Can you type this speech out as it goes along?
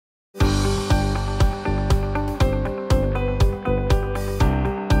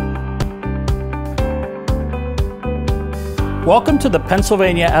Welcome to the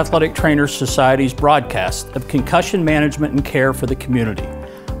Pennsylvania Athletic Trainers Society's broadcast of concussion management and care for the community.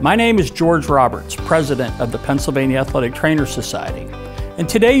 My name is George Roberts, President of the Pennsylvania Athletic Trainers Society, and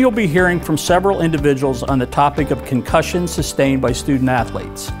today you'll be hearing from several individuals on the topic of concussions sustained by student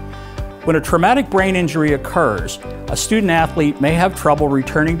athletes. When a traumatic brain injury occurs, a student athlete may have trouble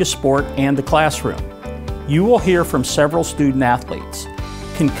returning to sport and the classroom. You will hear from several student athletes.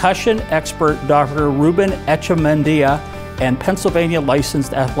 Concussion expert Dr. Ruben Echamendia and Pennsylvania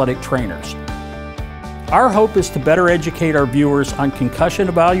licensed athletic trainers. Our hope is to better educate our viewers on concussion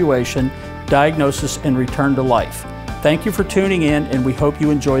evaluation, diagnosis, and return to life. Thank you for tuning in, and we hope you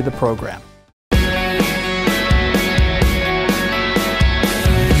enjoy the program.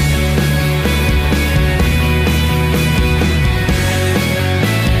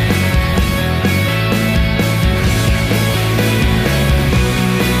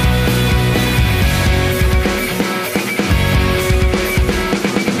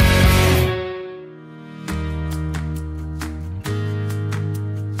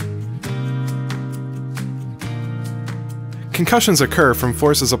 Concussions occur from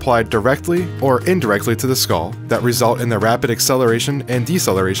forces applied directly or indirectly to the skull that result in the rapid acceleration and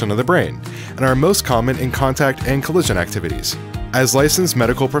deceleration of the brain, and are most common in contact and collision activities. As licensed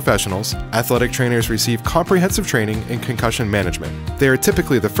medical professionals, athletic trainers receive comprehensive training in concussion management. They are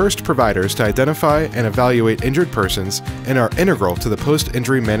typically the first providers to identify and evaluate injured persons and are integral to the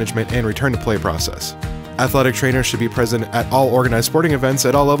post-injury management and return-to-play process. Athletic trainers should be present at all organized sporting events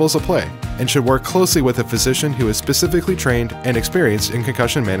at all levels of play, and should work closely with a physician who is specifically trained and experienced in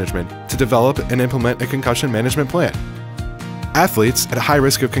concussion management to develop and implement a concussion management plan. Athletes at high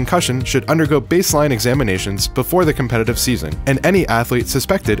risk of concussion should undergo baseline examinations before the competitive season, and any athlete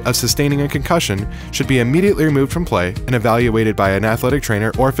suspected of sustaining a concussion should be immediately removed from play and evaluated by an athletic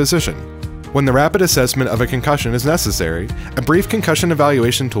trainer or physician. When the rapid assessment of a concussion is necessary, a brief concussion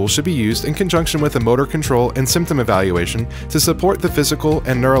evaluation tool should be used in conjunction with a motor control and symptom evaluation to support the physical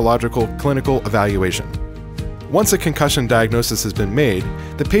and neurological clinical evaluation. Once a concussion diagnosis has been made,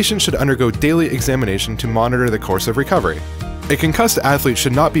 the patient should undergo daily examination to monitor the course of recovery. A concussed athlete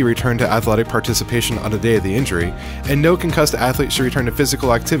should not be returned to athletic participation on the day of the injury, and no concussed athlete should return to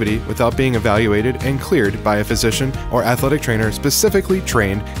physical activity without being evaluated and cleared by a physician or athletic trainer specifically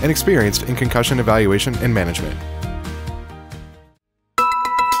trained and experienced in concussion evaluation and management.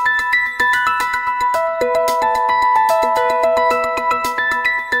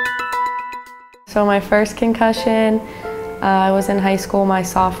 So my first concussion, I was in high school my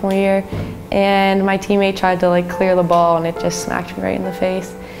sophomore year, and my teammate tried to clear the ball and it just smacked me right in the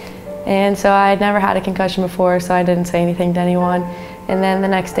face. And so I had never had a concussion before, so I didn't say anything to anyone. And then the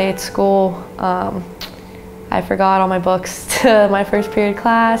next day at school, I forgot all my books to my first period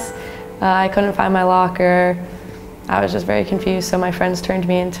class. I couldn't find my locker. I was just very confused, so my friends turned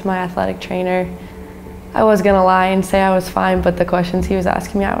me into my athletic trainer. I was gonna lie and say I was fine, but the questions he was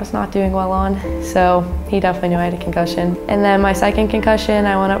asking me I was not doing well on, so he definitely knew I had a concussion. And then my second concussion,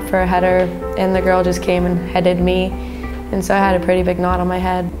 I went up for a header and the girl just came and headed me, and so I had a pretty big knot on my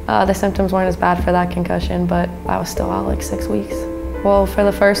head. The symptoms weren't as bad for that concussion, but I was still out like 6 weeks. Well, for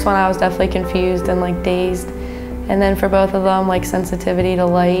the first one I was definitely confused and dazed, and then for both of them sensitivity to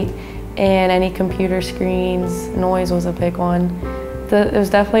light and any computer screens, noise was a big one. It was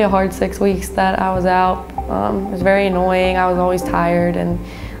definitely a hard 6 weeks that I was out. It was very annoying. I was always tired and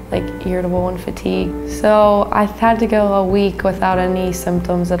irritable and fatigued. So I had to go a week without any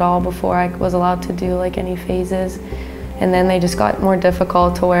symptoms at all before I was allowed to do any phases. And then they just got more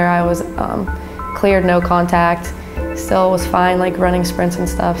difficult to where I was cleared no contact. Still was fine running sprints and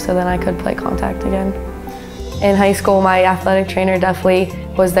stuff, so then I could play contact again. In high school, my athletic trainer definitely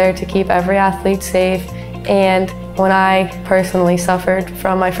was there to keep every athlete safe. And when I personally suffered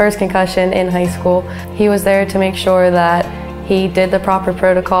from my first concussion in high school, he was there to make sure that he did the proper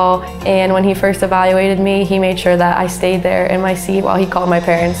protocol, and when he first evaluated me, he made sure that I stayed there in my seat while he called my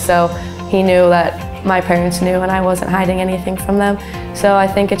parents, so he knew that my parents knew and I wasn't hiding anything from them. So I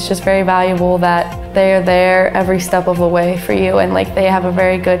think it's just very valuable that they're there every step of the way for you, and they have a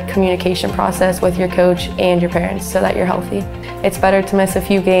very good communication process with your coach and your parents so that you're healthy. It's better to miss a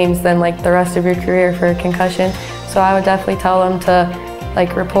few games than the rest of your career for a concussion. So I would definitely tell them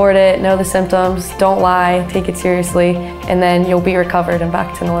to report it, know the symptoms, don't lie, take it seriously, and then you'll be recovered and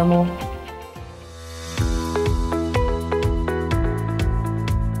back to normal.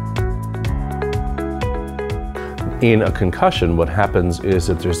 In a concussion, what happens is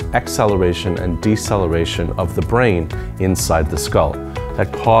that there's acceleration and deceleration of the brain inside the skull.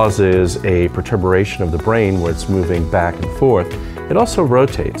 That causes a perturbation of the brain where it's moving back and forth. It also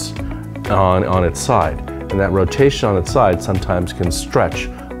rotates on its side. and that rotation on its side sometimes can stretch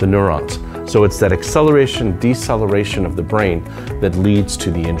the neurons. So it's that acceleration, deceleration of the brain that leads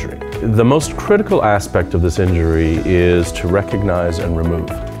to the injury. The most critical aspect of this injury is to recognize and remove.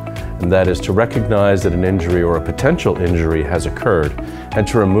 And that is to recognize that an injury or a potential injury has occurred and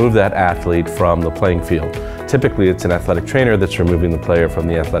to remove that athlete from the playing field. Typically, it's an athletic trainer that's removing the player from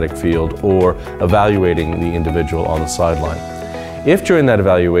the athletic field or evaluating the individual on the sideline. If during that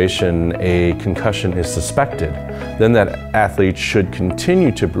evaluation a concussion is suspected, then that athlete should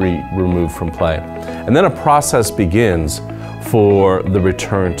continue to be removed from play. And then a process begins for the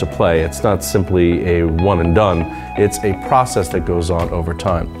return to play. It's not simply a one and done, it's a process that goes on over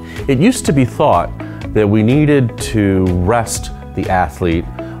time. It used to be thought that we needed to rest the athlete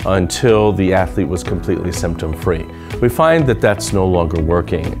until the athlete was completely symptom-free. We find that that's no longer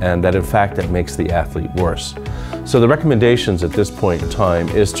working and that in fact that makes the athlete worse. So the recommendations at this point in time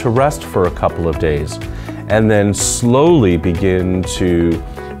is to rest for a couple of days and then slowly begin to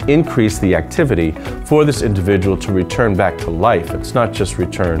increase the activity for this individual to return back to life. It's not just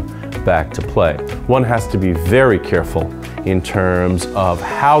return back to play. One has to be very careful in terms of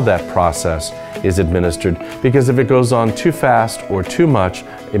how that process is administered, because if it goes on too fast or too much,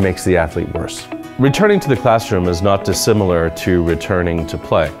 it makes the athlete worse. Returning to the classroom is not dissimilar to returning to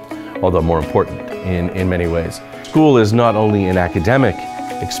play, although more important in many ways. School is not only an academic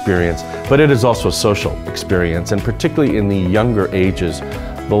experience, but it is also a social experience, and particularly in the younger ages,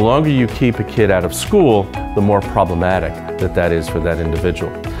 the longer you keep a kid out of school, the more problematic that is for that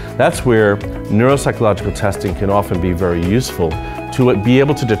individual. That's where neuropsychological testing can often be very useful to be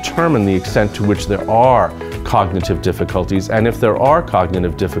able to determine the extent to which there are cognitive difficulties, and if there are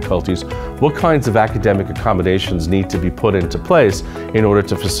cognitive difficulties, what kinds of academic accommodations need to be put into place in order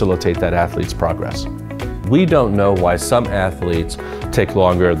to facilitate that athlete's progress. We don't know why some athletes take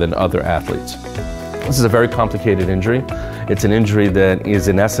longer than other athletes. This is a very complicated injury. It's an injury that is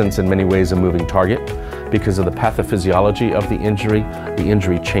in essence in many ways a moving target because of the pathophysiology of the injury. The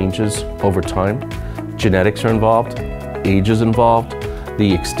injury changes over time. Genetics are involved, age is involved,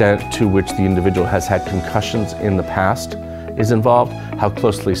 the extent to which the individual has had concussions in the past is involved, how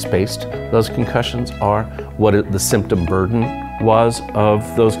closely spaced those concussions are, what the symptom burden was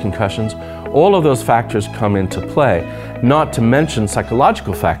of those concussions. All of those factors come into play, not to mention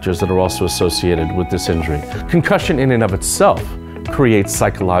psychological factors that are also associated with this injury. Concussion in and of itself creates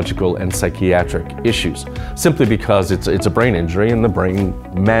psychological and psychiatric issues, simply because it's a brain injury and the brain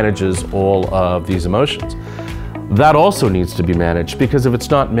manages all of these emotions. That also needs to be managed, because if it's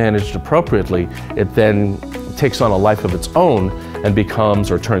not managed appropriately, it then takes on a life of its own and becomes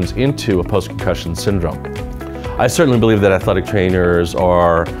or turns into a post-concussion syndrome. I certainly believe that athletic trainers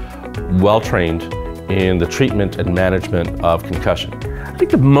are well-trained in the treatment and management of concussion. I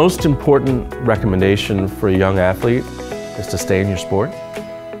think the most important recommendation for a young athlete is to stay in your sport,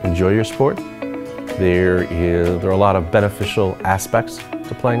 enjoy your sport. There are a lot of beneficial aspects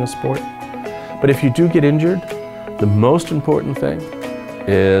to playing a sport. But if you do get injured, the most important thing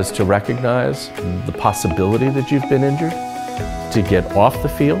is to recognize the possibility that you've been injured, to get off the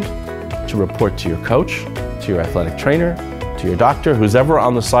field, to report to your coach, to your athletic trainer, to your doctor, who's ever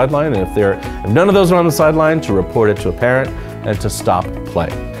on the sideline, and if none of those are on the sideline, to report it to a parent and to stop play.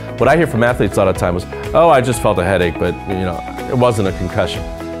 What I hear from athletes all the time is, oh, I just felt a headache, but it wasn't a concussion.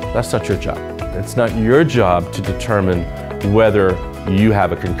 That's not your job. It's not your job to determine whether you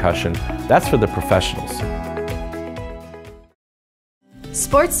have a concussion. That's for the professionals.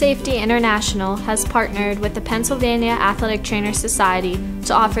 Sports Safety International has partnered with the Pennsylvania Athletic Trainers Society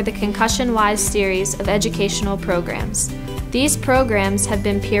to offer the Concussion Wise series of educational programs. These programs have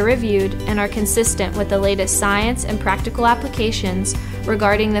been peer-reviewed and are consistent with the latest science and practical applications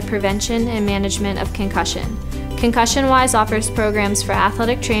regarding the prevention and management of concussion. Concussion Wise offers programs for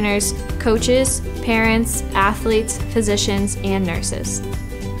athletic trainers, coaches, parents, athletes, physicians, and nurses.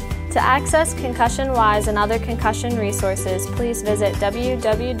 To access Concussion Wise and other concussion resources, please visit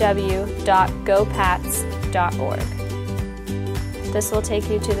www.gopats.org. This will take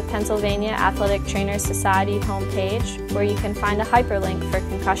you to the Pennsylvania Athletic Trainers Society homepage, where you can find a hyperlink for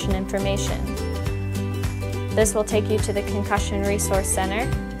concussion information. This will take you to the Concussion Resource Center.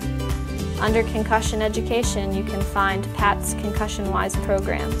 Under Concussion Education, you can find PATS Concussion Wise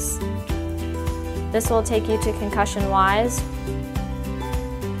programs. This will take you to Concussion Wise,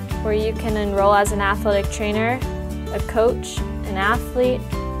 where you can enroll as an athletic trainer, a coach, an athlete,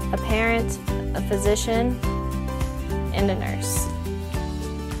 a parent, a physician, and a nurse.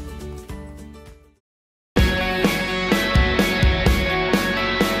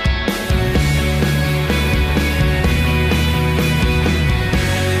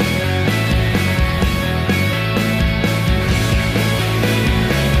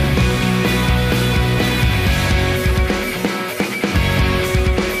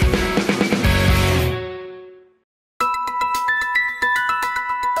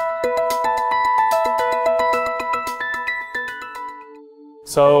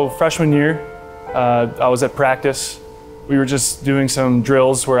 So freshman year, I was at practice. We were just doing some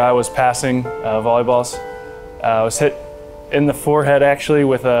drills where I was passing volleyballs. I was hit in the forehead actually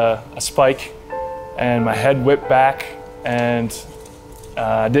with a spike, and my head whipped back, and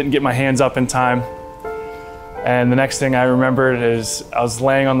I didn't get my hands up in time. And the next thing I remembered is I was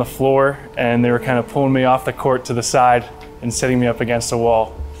laying on the floor, and they were kind of pulling me off the court to the side and sitting me up against a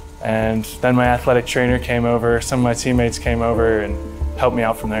wall. And then my athletic trainer came over, some of my teammates came over and helped me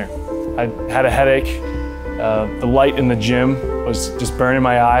out from there. I had a headache. The light in the gym was just burning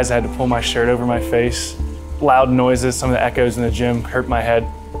my eyes. I had to pull my shirt over my face. Loud noises, some of the echoes in the gym hurt my head,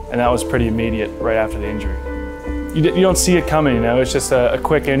 and that was pretty immediate right after the injury. You don't see it coming, you know, it's just a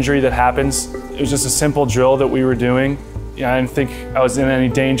quick injury that happens. It was just a simple drill that we were doing. You know, I didn't think I was in any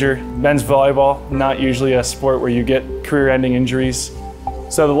danger. Men's volleyball, not usually a sport where you get career-ending injuries.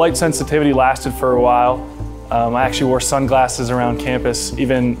 So the light sensitivity lasted for a while. I actually wore sunglasses around campus,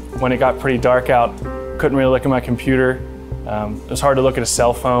 even when it got pretty dark out. Couldn't really look at my computer. It was hard to look at a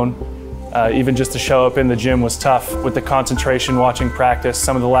cell phone. Even just to show up in the gym was tough with the concentration watching practice.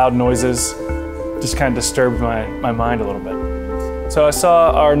 Some of the loud noises just kind of disturbed my mind a little bit. So I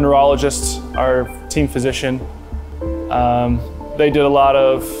saw our neurologist, our team physician. They did a lot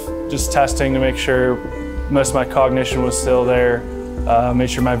of just testing to make sure most of my cognition was still there, made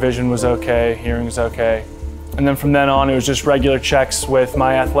sure my vision was okay, hearing was okay. And then from then on, it was just regular checks with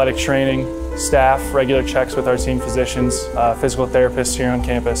my athletic training staff, regular checks with our team physicians, physical therapists here on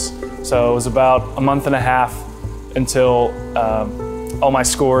campus. So it was about a month and a half until all my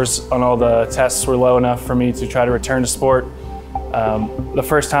scores on all the tests were low enough for me to try to return to sport. The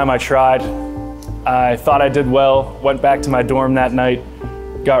first time I tried, I thought I did well, went back to my dorm that night,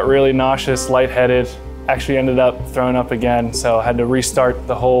 got really nauseous, lightheaded, actually ended up throwing up again, so I had to restart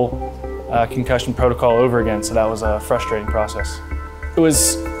the whole concussion protocol over again, so that was a frustrating process. It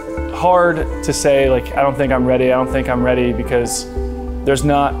was hard to say, like, I don't think I'm ready, because there's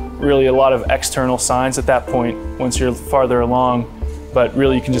not really a lot of external signs at that point once you're farther along, but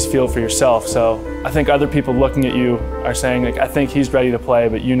really you can just feel it for yourself. So I think other people looking at you are saying, like, I think he's ready to play,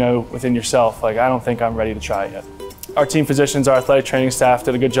 but you know within yourself, like, I don't think I'm ready to try it yet. Our team physicians, our athletic training staff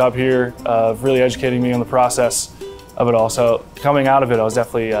did a good job here of really educating me on the process of it all. So coming out of it, I was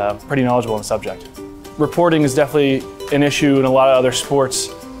definitely pretty knowledgeable on the subject. Reporting is definitely an issue in a lot of other sports,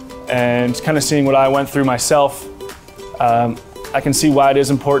 and kind of seeing what I went through myself, I can see why it is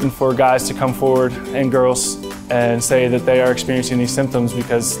important for guys to come forward, and girls, and say that they are experiencing these symptoms,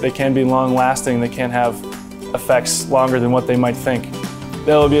 because they can be long-lasting, they can have effects longer than what they might think.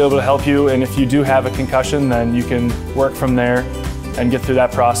 They'll be able to help you, and if you do have a concussion, then you can work from there and get through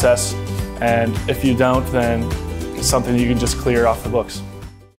that process. And if you don't, then it's something you can just clear off the books.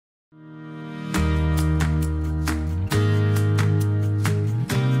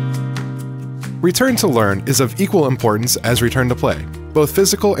 Return to learn is of equal importance as return to play. Both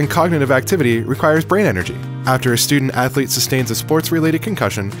physical and cognitive activity requires brain energy. After a student-athlete sustains a sports-related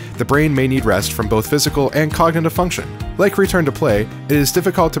concussion, the brain may need rest from both physical and cognitive function. Like return to play, it is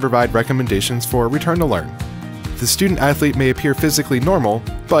difficult to provide recommendations for return to learn. The student-athlete may appear physically normal,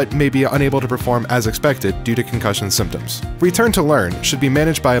 but may be unable to perform as expected due to concussion symptoms. Return to learn should be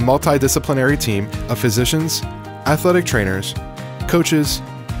managed by a multidisciplinary team of physicians, athletic trainers, coaches,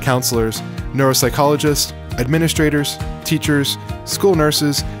 counselors, neuropsychologists, administrators, teachers, school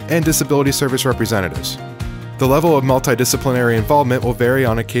nurses, and disability service representatives. The level of multidisciplinary involvement will vary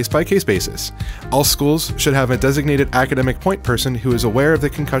on a case-by-case basis. All schools should have a designated academic point person who is aware of the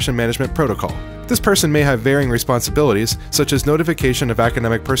concussion management protocol. This person may have varying responsibilities, such as notification of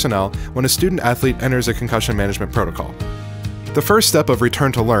academic personnel when a student-athlete enters a concussion management protocol. The first step of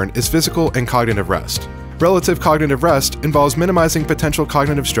return to learn is physical and cognitive rest. Relative cognitive rest involves minimizing potential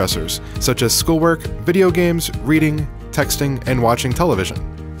cognitive stressors, such as schoolwork, video games, reading, texting, and watching television.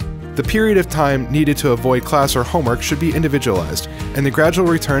 The period of time needed to avoid class or homework should be individualized, and the gradual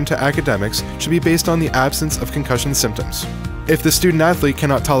return to academics should be based on the absence of concussion symptoms. If the student-athlete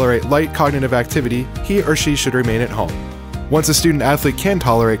cannot tolerate light cognitive activity, he or she should remain at home. Once a student-athlete can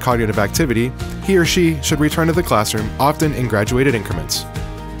tolerate cognitive activity, he or she should return to the classroom, often in graduated increments.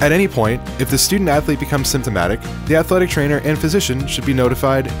 At any point, if the student-athlete becomes symptomatic, the athletic trainer and physician should be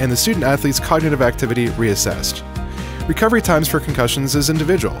notified and the student-athlete's cognitive activity reassessed. Recovery times for concussions is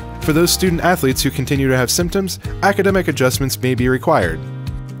individual. For those student-athletes who continue to have symptoms, academic adjustments may be required.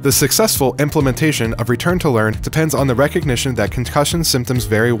 The successful implementation of return to learn depends on the recognition that concussion symptoms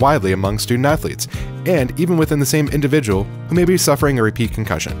vary widely among student-athletes, and even within the same individual who may be suffering a repeat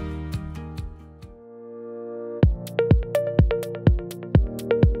concussion.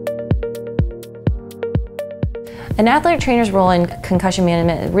 An athletic trainer's role in concussion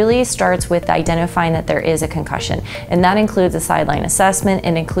management really starts with identifying that there is a concussion, and that includes a sideline assessment.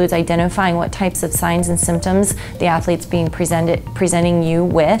 It includes identifying what types of signs and symptoms the athlete's presenting you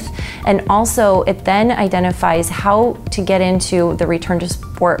with, and also it then identifies how to get into the return to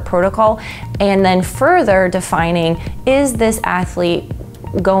sport protocol, and then further defining, is this athlete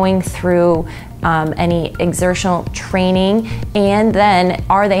going through any exertional training, and then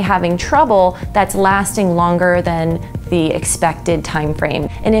are they having trouble that's lasting longer than the expected time frame.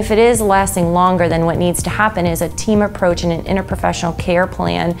 And if it is lasting longer, then what needs to happen is a team approach and an interprofessional care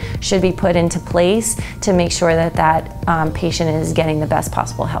plan should be put into place to make sure that that patient is getting the best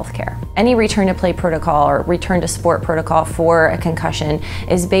possible health care. Any return to play protocol or return to sport protocol for a concussion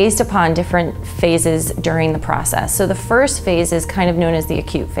is based upon different phases during the process. So the first phase is kind of known as the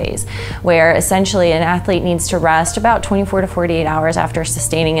acute phase, where essentially an athlete needs to rest about 24 to 48 hours after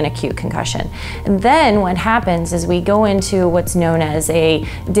sustaining an acute concussion. And then what happens is we go into what's known as a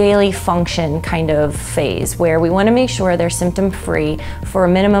daily function kind of phase, where we want to make sure they're symptom free for a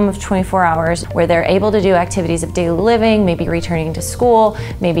minimum of 24 hours, where they're able to do activities of daily living, maybe returning to school,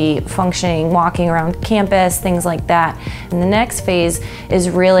 maybe functioning, walking around campus, things like that. And the next phase is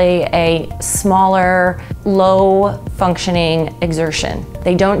really a smaller, low functioning exertion.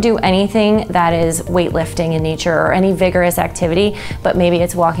 They don't do anything that is weightlifting in nature or any vigorous activity, but maybe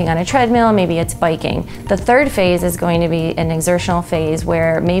it's walking on a treadmill, maybe it's biking. The third phase is going to be an exertional phase,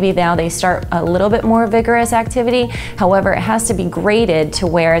 where maybe now they start a little bit more vigorous activity. However, it has to be graded to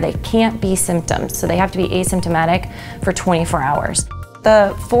where they can't be symptoms. So they have to be asymptomatic for 24 hours.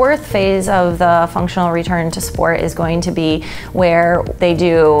 The fourth phase of the functional return to sport is going to be where they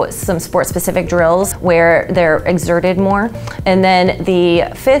do some sport-specific drills where they're exerted more. And then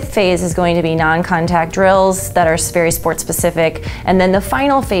the fifth phase is going to be non-contact drills that are very sport-specific. And then the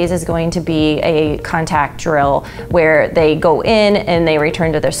final phase is going to be a contact drill where they go in and they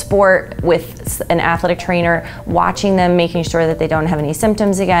return to their sport with an athletic trainer watching them, making sure that they don't have any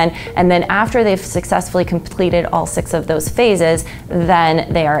symptoms again. And then after they've successfully completed all 6 of those phases, then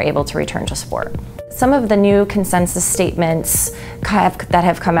they are able to return to sport. Some of the new consensus statements that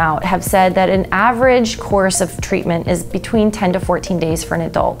have come out have said that an average course of treatment is between 10 to 14 days for an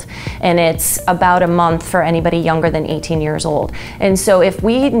adult, and it's about a month for anybody younger than 18 years old. And so if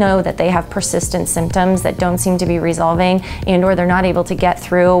we know that they have persistent symptoms that don't seem to be resolving, and or they're not able to get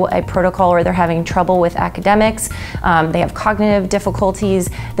through a protocol, or they're having trouble with academics, they have cognitive difficulties,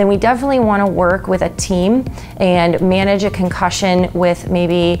 then we definitely want to work with a team and manage a concussion with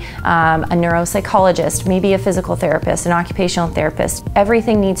maybe a neuropsychologist, maybe a physical therapist, an occupational therapist.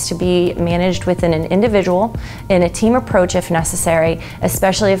 Everything needs to be managed within an individual, in a team approach if necessary,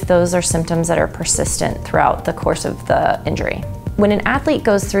 especially if those are symptoms that are persistent throughout the course of the injury. When an athlete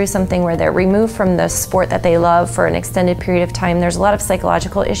goes through something where they're removed from the sport that they love for an extended period of time, there's a lot of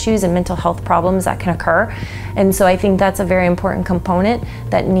psychological issues and mental health problems that can occur. And so I think that's a very important component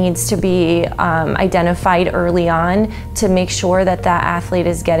that needs to be identified early on to make sure that that athlete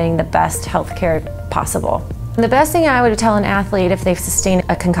is getting the best health care possible. The best thing I would tell an athlete if they've sustained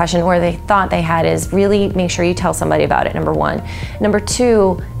a concussion or they thought they had is really make sure you tell somebody about it, number one. Number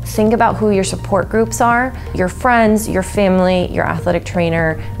two, think about who your support groups are, your friends, your family, your athletic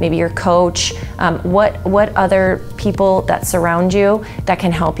trainer, maybe your coach, what other people that surround you that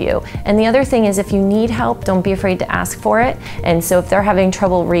can help you. And the other thing is, if you need help, don't be afraid to ask for it. And so if they're having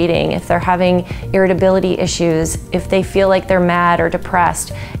trouble reading, if they're having irritability issues, if they feel like they're mad or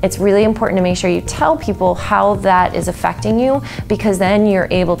depressed, it's really important to make sure you tell people how that is affecting you, because then you're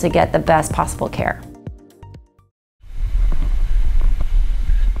able to get the best possible care.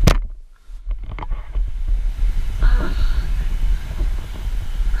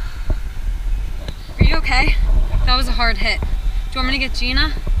 Are you okay? That was a hard hit. Do you want me to get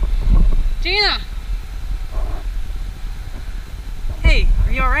Gina? Gina! Hey,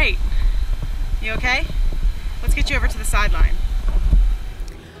 are you alright? You okay? Let's get you over to the sideline.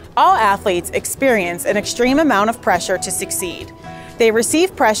 All athletes experience an extreme amount of pressure to succeed. They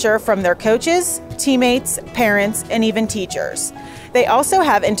receive pressure from their coaches, teammates, parents, and even teachers. They also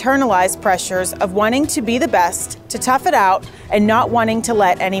have internalized pressures of wanting to be the best, to tough it out, and not wanting to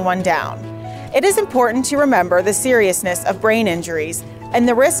let anyone down. It is important to remember the seriousness of brain injuries and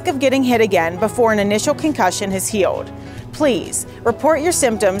the risk of getting hit again before an initial concussion has healed. Please report your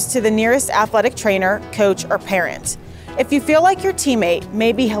symptoms to the nearest athletic trainer, coach, or parent. If you feel like your teammate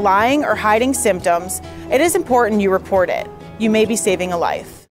may be lying or hiding symptoms, it is important you report it. You may be saving a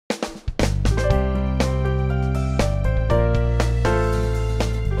life.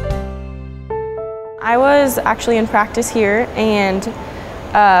 I was actually in practice here, and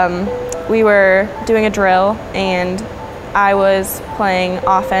We were doing a drill and I was playing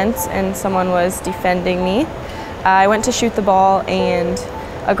offense and someone was defending me. I went to shoot the ball and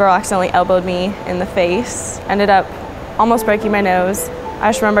a girl accidentally elbowed me in the face. Ended up almost breaking my nose. I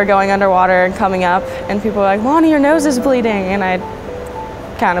just remember going underwater and coming up and people were like, "Lonnie, your nose is bleeding." And I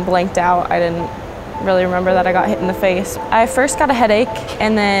kind of blanked out. I didn't really remember that I got hit in the face. I first got a headache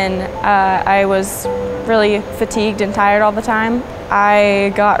and then I was really fatigued and tired all the time.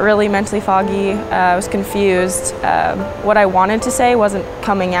 I got really mentally foggy. I was confused. What I wanted to say wasn't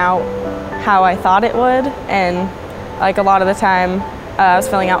coming out how I thought it would. And like a lot of the time I was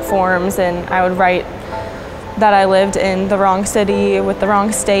filling out forms and I would write that I lived in the wrong city with the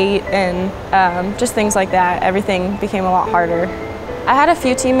wrong state and just things like that. Everything became a lot harder. I had a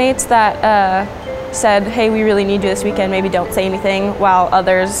few teammates that said, "Hey, we really need you this weekend, maybe don't say anything," while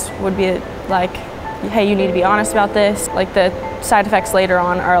others would be like, "Hey, you need to be honest about this." Like the side effects later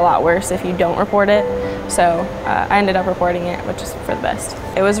on are a lot worse if you don't report it. So I ended up reporting it, which is for the best.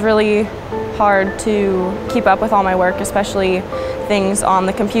 It was really hard to keep up with all my work, especially things on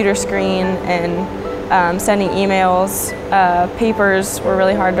the computer screen and sending emails. Papers were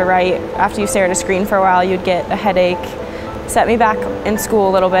really hard to write. After you stare at a screen for a while, you'd get a headache. Set me back in school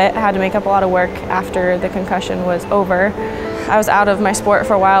a little bit. I had to make up a lot of work after the concussion was over. I was out of my sport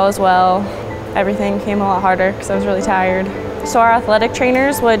for a while as well. Everything came a lot harder because I was really tired. So our athletic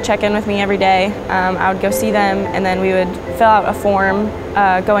trainers would check in with me every day. I would go see them and then we would fill out a form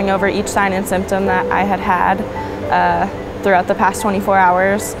going over each sign and symptom that I had had throughout the past 24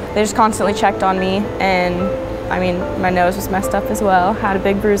 hours. They just constantly checked on me and I mean, my nose was messed up as well. Had a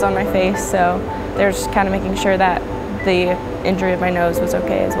big bruise on my face, so they were just kind of making sure that the injury of my nose was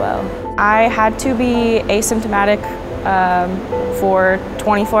okay as well. I had to be asymptomatic for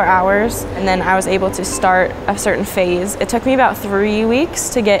 24 hours and then I was able to start a certain phase. It took me about 3 weeks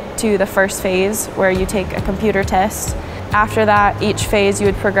to get to the first phase where you take a computer test. After that, each phase you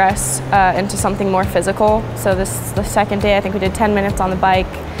would progress into something more physical. So the second day, I think we did 10 minutes on the bike.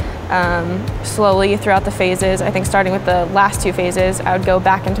 Slowly throughout the phases, I think starting with the last 2 phases, I would go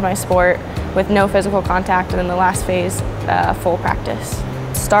back into my sport with no physical contact, and then the last phase, full practice.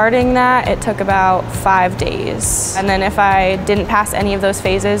 Starting that, it took about 5 days. And then if I didn't pass any of those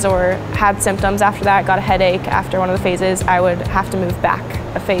phases or had symptoms after that, got a headache after one of the phases, I would have to move back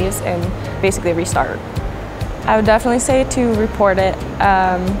a phase and basically restart. I would definitely say to report it.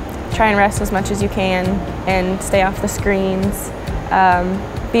 Try and rest as much as you can and stay off the screens.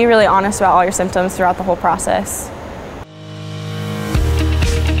 Be really honest about all your symptoms throughout the whole process.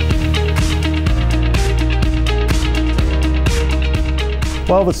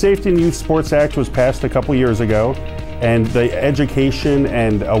 Well, the Safety and Youth Sports Act was passed a couple years ago, and the education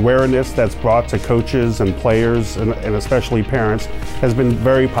and awareness that's brought to coaches and players, and especially parents, has been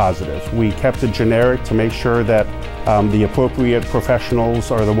very positive. We kept it generic to make sure that the appropriate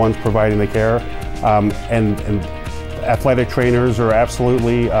professionals are the ones providing the care, and athletic trainers are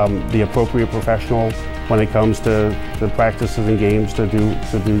absolutely the appropriate professional when it comes to the practices and games to do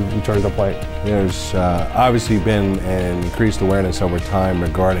return to play. There's obviously been an increased awareness over time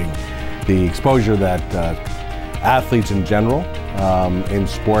regarding the exposure that athletes in general in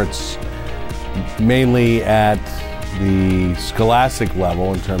sports, mainly at the scholastic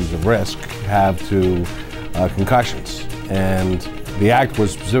level in terms of risk, have to concussions. And the Act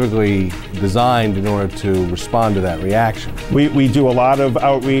was specifically designed in order to respond to that reaction. We do a lot of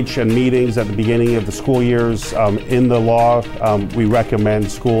outreach and meetings at the beginning of the school years. In the law, we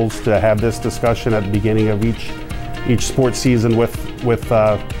recommend schools to have this discussion at the beginning of each sports season with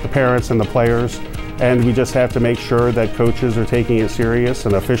the parents and the players. And we just have to make sure that coaches are taking it serious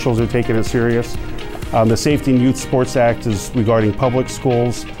and officials are taking it serious. The Safety and Youth Sports Act is regarding public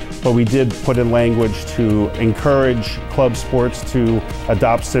schools, but we did put in language to encourage club sports to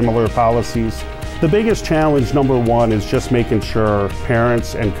adopt similar policies. The biggest challenge, number one, is just making sure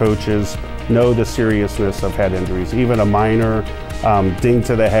parents and coaches know the seriousness of head injuries. Even a minor ding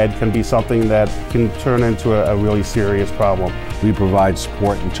to the head can be something that can turn into a really serious problem. We provide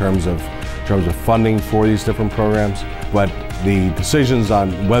support in terms of funding for these different programs, but the decisions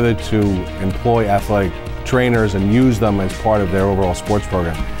on whether to employ athletic trainers and use them as part of their overall sports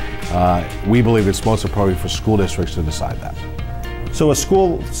program, we believe it's most appropriate for school districts to decide that. So a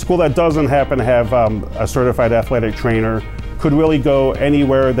school that doesn't happen to have a certified athletic trainer could really go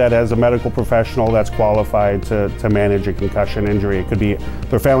anywhere that has a medical professional that's qualified to manage a concussion injury. It could be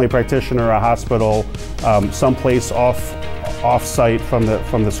their family practitioner, a hospital, someplace off-site from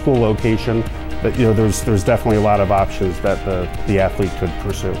the school location. But, you know, there's definitely a lot of options that the athlete could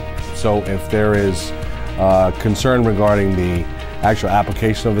pursue. So if there is concern regarding the actual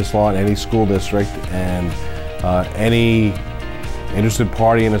application of this law in any school district, and any interested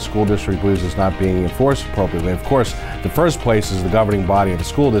party in a school district believes it's not being enforced appropriately. Of course, the first place is the governing body of the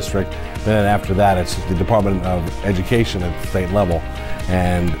school district, and then after that it's the Department of Education at the state level,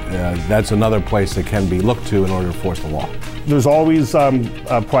 and that's another place that can be looked to in order to enforce the law. There's always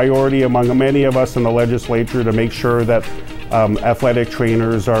a priority among many of us in the legislature to make sure that athletic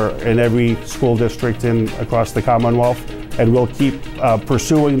trainers are in every school district across the Commonwealth, and we'll keep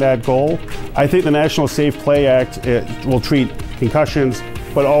pursuing that goal. I think the National Safe Play Act will treat concussions,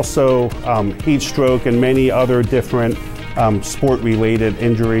 but also heat stroke and many other different sport-related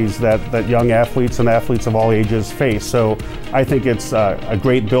injuries that young athletes and athletes of all ages face. So I think it's a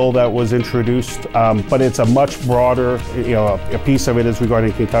great bill that was introduced, but it's a much broader, a piece of it is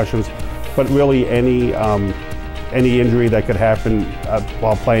regarding concussions, but really any injury that could happen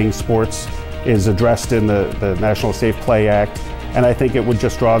while playing sports is addressed in the National Safe Play Act. And I think it would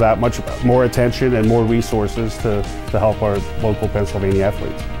just draw that much more attention and more resources to help our local Pennsylvania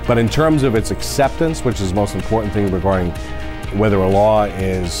athletes. But in terms of its acceptance, which is the most important thing regarding whether a law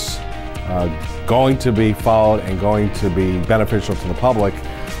is going to be followed and going to be beneficial to the public,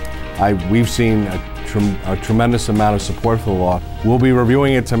 we've seen a tremendous amount of support for the law. We'll be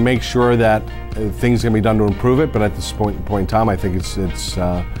reviewing it to make sure that things can be done to improve it, but at this point in time, I think it's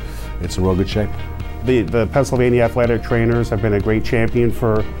in real good shape. The Pennsylvania athletic trainers have been a great champion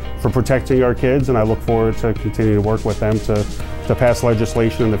for protecting our kids, and I look forward to continuing to work with them to pass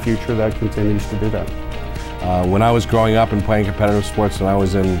legislation in the future that continues to do that. When I was growing up and playing competitive sports, when I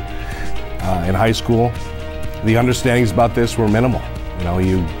was in high school, the understandings about this were minimal.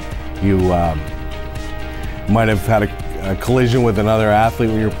 You might have had a collision with another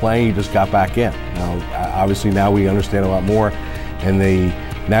athlete when you were playing, you just got back in. Obviously now we understand a lot more, and the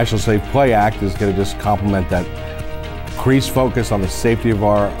National Safe Play Act is going to just complement that increased focus on the safety of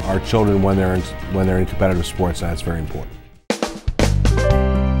our children when they're in competitive sports, and that's very important.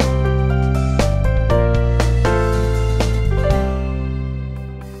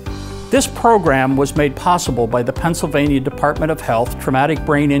 This program was made possible by the Pennsylvania Department of Health Traumatic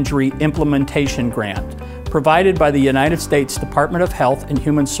Brain Injury Implementation Grant, provided by the United States Department of Health and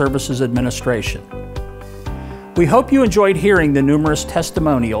Human Services Administration. We hope you enjoyed hearing the numerous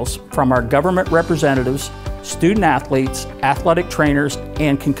testimonials from our government representatives, student athletes, athletic trainers,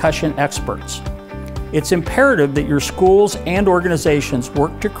 and concussion experts. It's imperative that your schools and organizations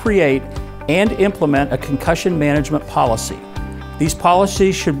work to create and implement a concussion management policy. These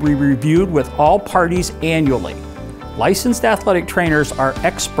policies should be reviewed with all parties annually. Licensed athletic trainers are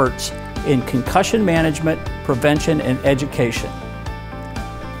experts in concussion management, prevention, and education.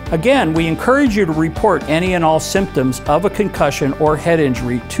 Again, we encourage you to report any and all symptoms of a concussion or head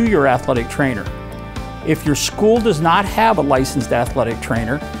injury to your athletic trainer. If your school does not have a licensed athletic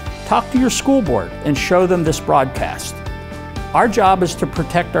trainer, talk to your school board and show them this broadcast. Our job is to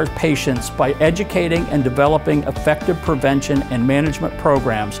protect our patients by educating and developing effective prevention and management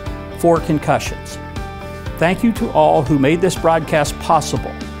programs for concussions. Thank you to all who made this broadcast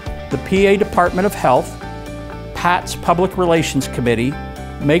possible: the PA Department of Health, PATS Public Relations Committee,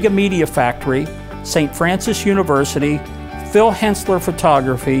 Mega Media Factory, St. Francis University, Phil Hensler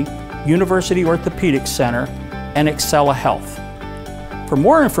Photography, University Orthopedic Center, and Excella Health. For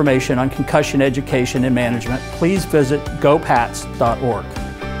more information on concussion education and management, please visit gopats.org.